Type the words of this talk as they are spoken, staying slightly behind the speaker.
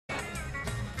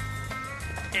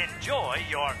Enjoy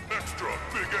your extra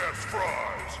big-ass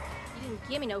fries. You didn't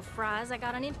give me no fries. I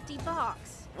got an empty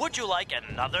box. Would you like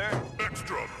another?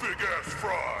 Extra big-ass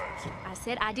fries. I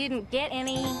said I didn't get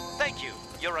any. Thank you.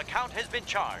 Your account has been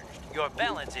charged. Your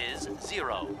balance is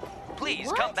 0. Please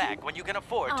What? come back when you can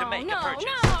afford to make a purchase.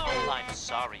 No. I'm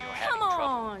sorry you're having Come trouble.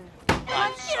 on. My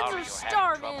I'm kids sorry are you're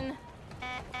starving.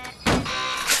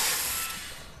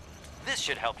 This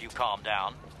should help you calm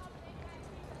down.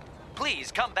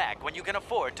 Please come back when you can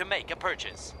afford to make a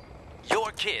purchase.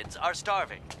 Your kids are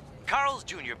starving. Carl's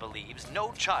Jr. believes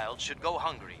no child should go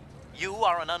hungry. You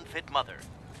are an unfit mother.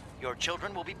 Your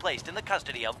children will be placed in the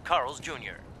custody of Carl's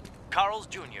Jr. Carl's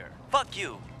Jr. Fuck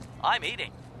you. I'm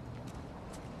eating.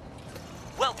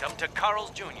 Welcome to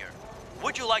Carl's Jr.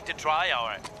 Would you like to try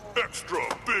our Extra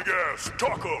big-ass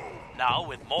taco. now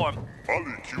with more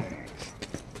molecules?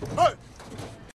 Hey,